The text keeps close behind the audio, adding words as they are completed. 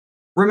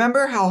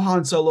Remember how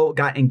Han Solo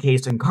got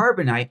encased in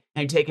carbonite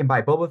and taken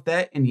by Boba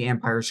Fett in The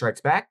Empire Strikes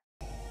Back?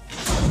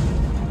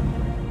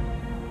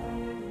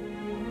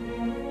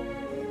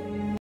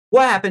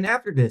 What happened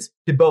after this?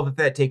 Did Boba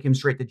Fett take him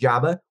straight to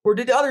Jabba, or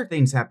did other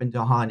things happen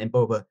to Han and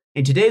Boba?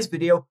 In today's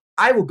video,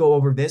 I will go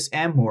over this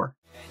and more.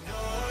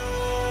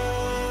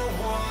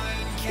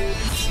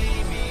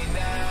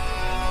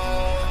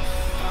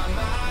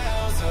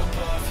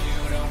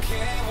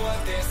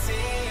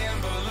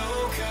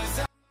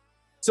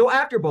 So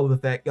after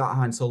Boba Fett got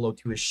Han Solo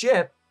to his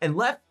ship and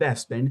left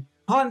Bespin,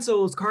 Han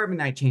Solo's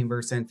carbonite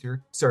chamber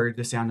sensor started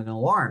to sound an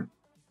alarm.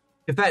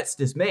 To Fett's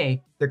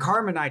dismay, the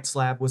carbonite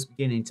slab was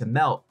beginning to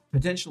melt,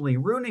 potentially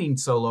ruining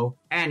Solo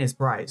and his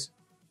prize.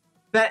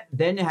 Fett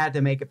then had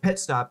to make a pit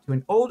stop to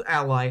an old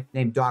ally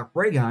named Doc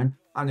Regan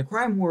on the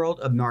crime world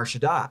of Nar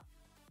Shaddaa.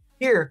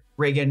 Here,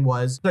 Regan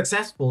was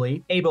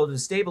successfully able to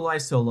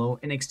stabilize Solo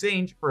in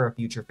exchange for a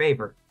future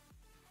favor.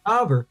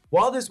 However,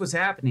 while this was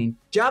happening,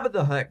 Jabba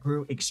the Hutt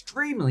grew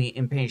extremely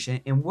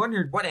impatient and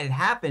wondered what had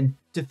happened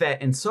to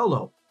Fett and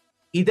Solo.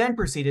 He then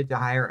proceeded to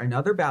hire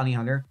another bounty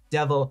hunter,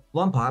 Devil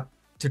Lumpop,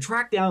 to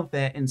track down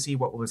Fett and see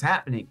what was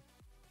happening.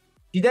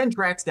 He then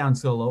tracks down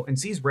Solo and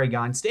sees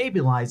Regan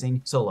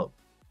stabilizing Solo.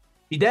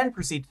 He then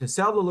proceeds to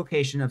sell the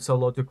location of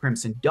Solo to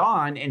Crimson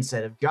Dawn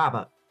instead of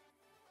Jabba.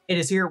 It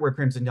is here where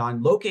Crimson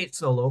Dawn locates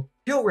Solo,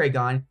 kill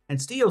Regan,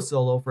 and steal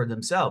Solo for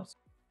themselves.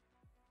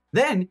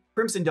 Then,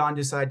 Crimson Dawn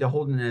decide to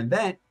hold an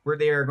event where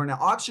they are going to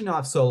auction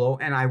off Solo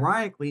and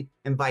ironically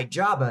invite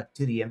Jabba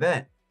to the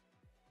event.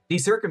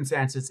 These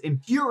circumstances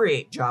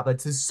infuriate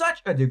Jabba to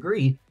such a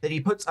degree that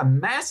he puts a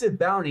massive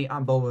bounty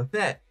on Boba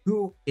Fett,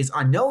 who is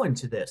unknown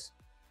to this.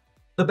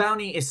 The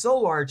bounty is so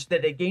large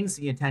that it gains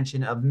the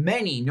attention of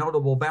many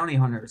notable bounty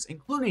hunters,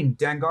 including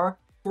Dengar,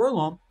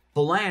 Forlom,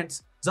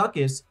 Valance,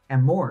 Zuckuss,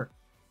 and more.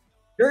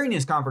 During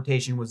his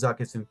confrontation with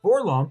Zuckuss and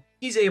Forlom,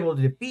 he's able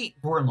to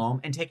defeat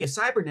Forlom and take a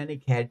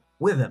cybernetic head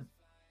with him.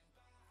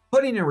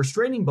 Putting a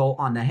restraining bolt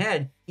on the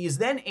head, he is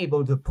then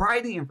able to pry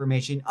the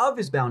information of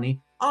his bounty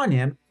on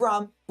him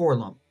from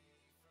Forlom.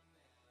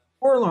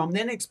 Forlom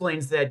then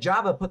explains that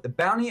Jabba put the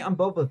bounty on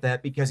Boba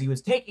Fett because he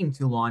was taking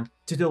too long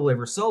to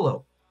deliver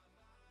Solo.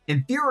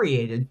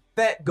 Infuriated,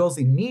 Fett goes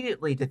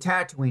immediately to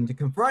Tatooine to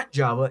confront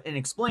Jabba and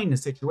explain the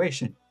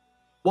situation.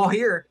 While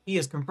here, he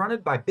is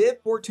confronted by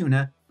Bib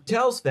Fortuna, who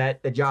tells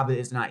Fett that Jabba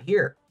is not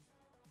here.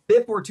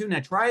 Bib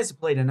Fortuna tries to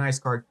play the nice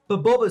card,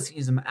 but Boba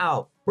sees him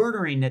out,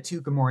 murdering the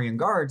two Gamorrean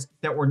guards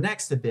that were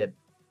next to Bib.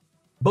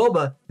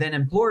 Boba then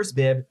implores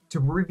Bib to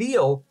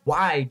reveal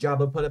why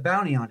Jabba put a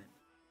bounty on him.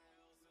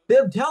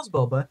 Bib tells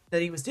Boba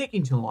that he was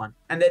taking too long,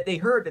 and that they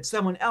heard that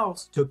someone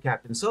else took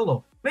Captain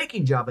Solo,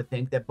 making Jabba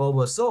think that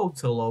Boba sold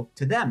Solo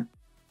to them.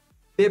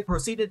 Bib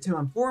proceeded to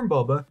inform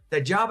Boba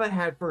that Jabba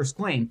had first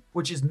claim,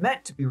 which is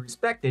meant to be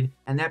respected,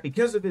 and that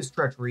because of his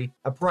treachery,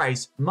 a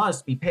price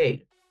must be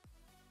paid.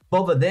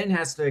 Boba then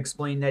has to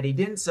explain that he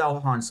didn't sell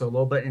Han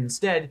Solo, but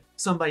instead,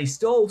 somebody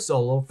stole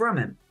Solo from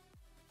him.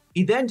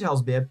 He then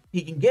tells Bib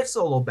he can get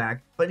Solo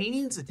back, but he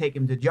needs to take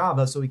him to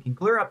Jabba so he can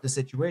clear up the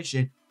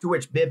situation, to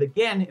which Bib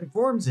again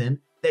informs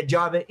him that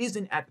Jabba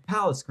isn't at the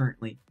palace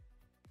currently.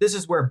 This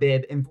is where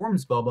Bib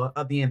informs Boba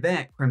of the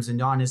event Crimson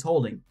Dawn is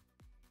holding.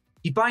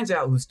 He finds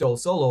out who stole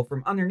Solo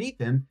from underneath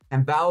him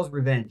and vows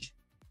revenge.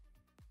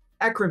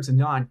 At Crimson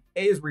Dawn,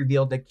 it is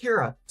revealed that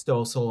Qi'ra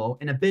stole Solo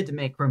in a bid to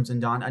make Crimson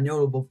Dawn a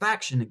notable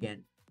faction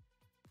again.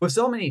 With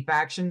so many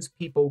factions,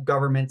 people,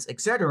 governments,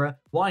 etc.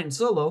 wanting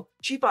Solo,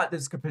 she thought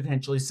this could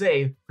potentially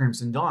save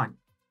Crimson Dawn.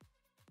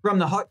 From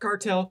the Hutt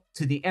Cartel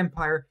to the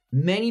Empire,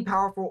 many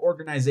powerful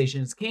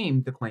organizations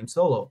came to claim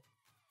Solo.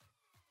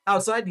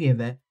 Outside the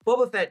event,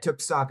 Boba Fett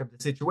took stock of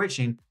the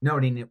situation,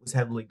 noting it was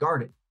heavily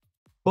guarded.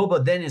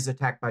 Boba then is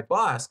attacked by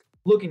Bossk,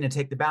 looking to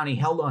take the bounty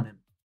held on him.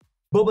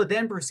 Boba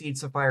then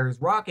proceeds to fire his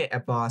rocket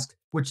at Bossk,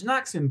 which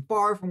knocks him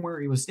far from where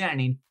he was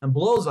standing and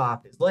blows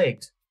off his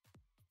legs.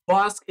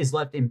 Bossk is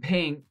left in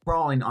pain,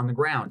 crawling on the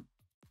ground.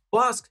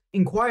 Bossk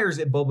inquires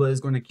if Boba is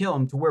going to kill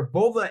him, to where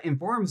Boba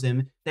informs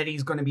him that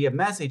he's going to be a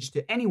message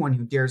to anyone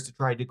who dares to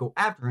try to go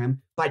after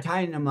him by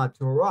tying him up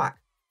to a rock.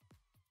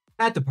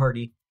 At the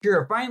party,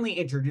 Qi'ra finally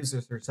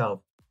introduces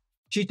herself.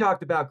 She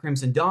talked about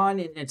Crimson Dawn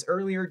in its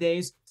earlier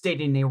days,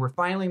 stating they were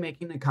finally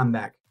making a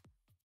comeback.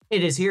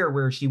 It is here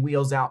where she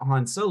wheels out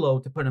Han Solo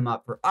to put him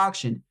up for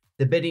auction.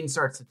 The bidding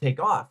starts to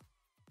take off.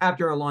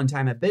 After a long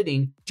time of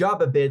bidding,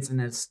 Jabba bids an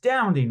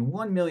astounding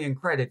 1 million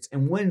credits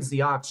and wins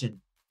the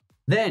auction.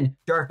 Then,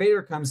 Darth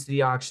Vader comes to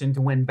the auction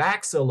to win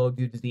back Solo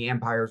due to the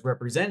Empire's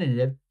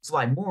representative,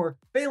 Sly Moore,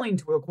 failing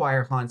to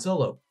acquire Han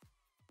Solo.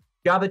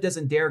 Jabba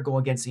doesn't dare go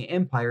against the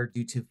Empire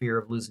due to fear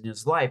of losing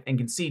his life and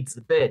concedes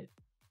the bid.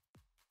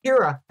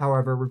 Qi'ra,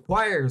 however,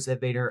 requires that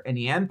Vader and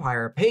the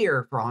Empire pay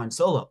her for Han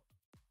Solo.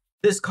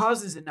 This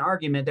causes an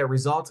argument that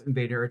results in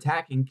Vader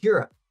attacking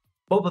Qi'ra.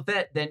 Boba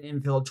Fett then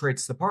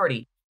infiltrates the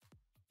party.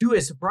 To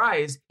his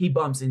surprise, he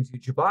bumps into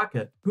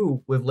Chewbacca,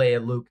 who, with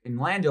Leia, Luke, and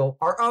Lando,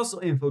 are also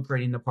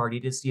infiltrating the party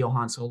to steal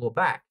Han Solo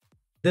back.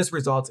 This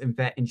results in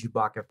Fett and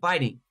Chewbacca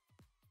fighting.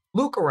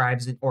 Luke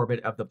arrives in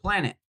orbit of the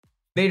planet.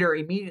 Vader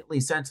immediately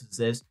senses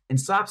this and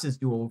stops his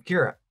duel with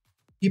Qi'ra.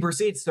 He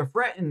proceeds to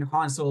threaten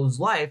Han Solo's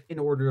life in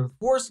order to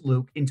force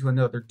Luke into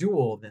another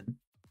duel with him.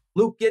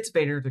 Luke gets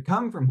Vader to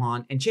come from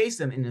Han and chase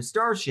him in a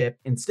starship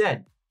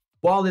instead.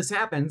 While this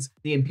happens,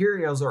 the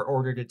Imperials are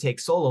ordered to take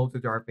Solo to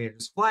Darth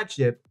Vader's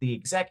flagship, the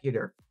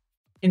Executor.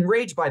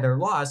 Enraged by their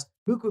loss,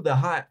 Buku the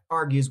Hutt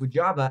argues with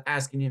Jabba,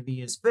 asking if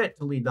he is fit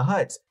to lead the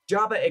Hutts.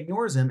 Jabba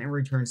ignores him and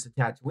returns to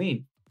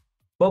Tatooine.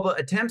 Boba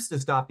attempts to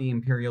stop the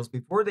Imperials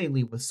before they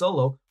leave with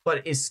Solo,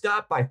 but is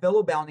stopped by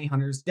fellow bounty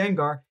hunters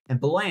Dengar and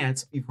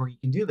Valance before he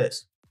can do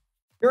this.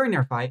 During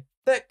their fight,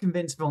 Fett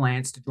convinced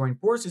Valance to join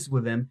forces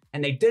with him,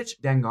 and they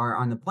ditch Dengar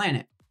on the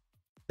planet.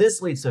 This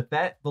leads to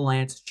Fett,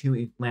 Valance,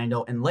 Chewie,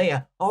 Lando, and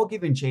Leia all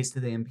giving chase to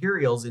the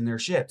Imperials in their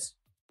ships.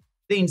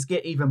 Things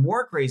get even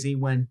more crazy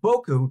when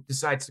Boku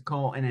decides to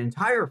call an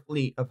entire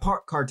fleet of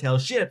cartel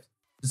ships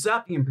to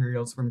stop the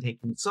Imperials from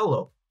taking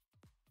Solo.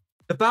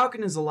 The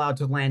Falcon is allowed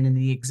to land in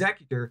the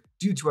Executor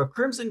due to a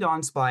Crimson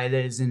Dawn spy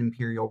that is in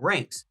Imperial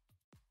ranks.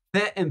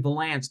 Fett and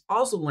Valance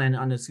also land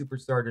on the Super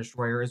Star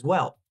Destroyer as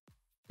well.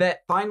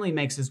 Fett finally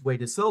makes his way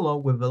to Solo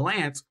with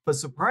Valance, but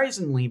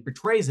surprisingly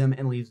betrays him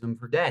and leaves him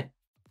for dead.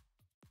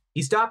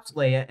 He stops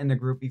Leia and the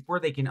group before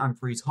they can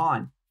unfreeze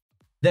Han.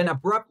 Then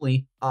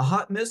abruptly, a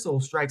Hutt missile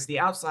strikes the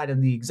outside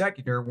of the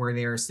Executor where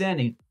they are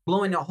standing,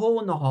 blowing a hole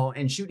in the hull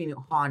and shooting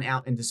Han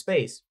out into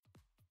space.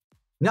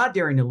 Not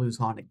daring to lose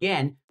Han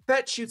again,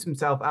 Fett shoots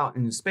himself out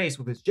into space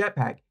with his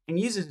jetpack and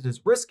uses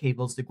his wrist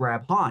cables to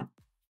grab Han,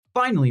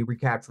 finally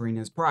recapturing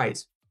his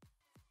prize.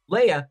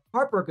 Leia,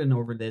 heartbroken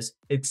over this,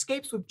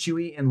 escapes with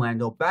Chewie and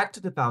Lando back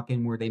to the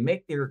Falcon where they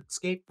make their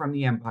escape from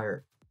the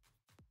Empire.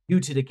 Due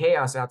to the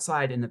chaos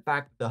outside and the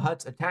fact that the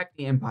Hutts attacked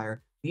the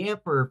Empire, the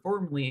Emperor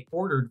formally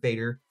ordered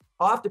Vader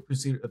off the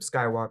pursuit of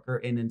Skywalker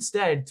and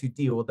instead to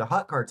deal with the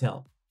Hutt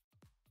cartel.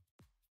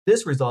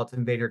 This results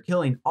in Vader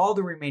killing all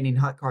the remaining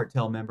Hutt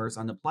cartel members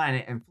on the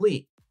planet and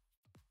fleet.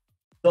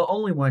 The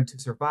only one to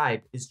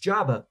survive is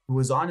Jabba, who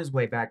was on his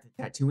way back to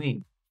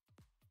Tatooine.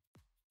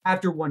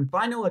 After one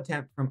final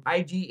attempt from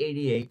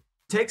IG-88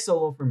 to take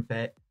Solo from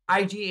Fett,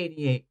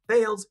 IG-88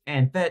 fails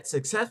and Fett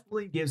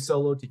successfully gives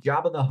Solo to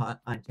Jabba the Hutt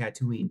on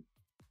Tatooine.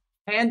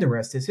 And the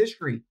rest is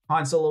history.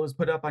 Han Solo is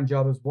put up on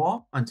Jabba's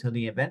wall until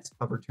the events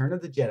of Return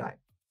of the Jedi.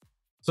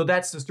 So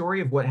that's the story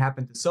of what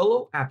happened to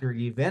Solo after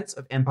the events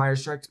of Empire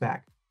Strikes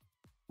Back.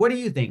 What do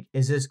you think?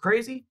 Is this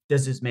crazy?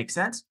 Does this make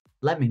sense?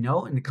 Let me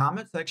know in the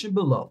comment section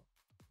below.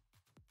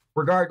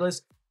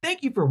 Regardless,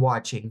 thank you for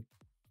watching,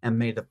 and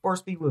may the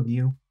Force be with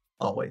you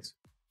always.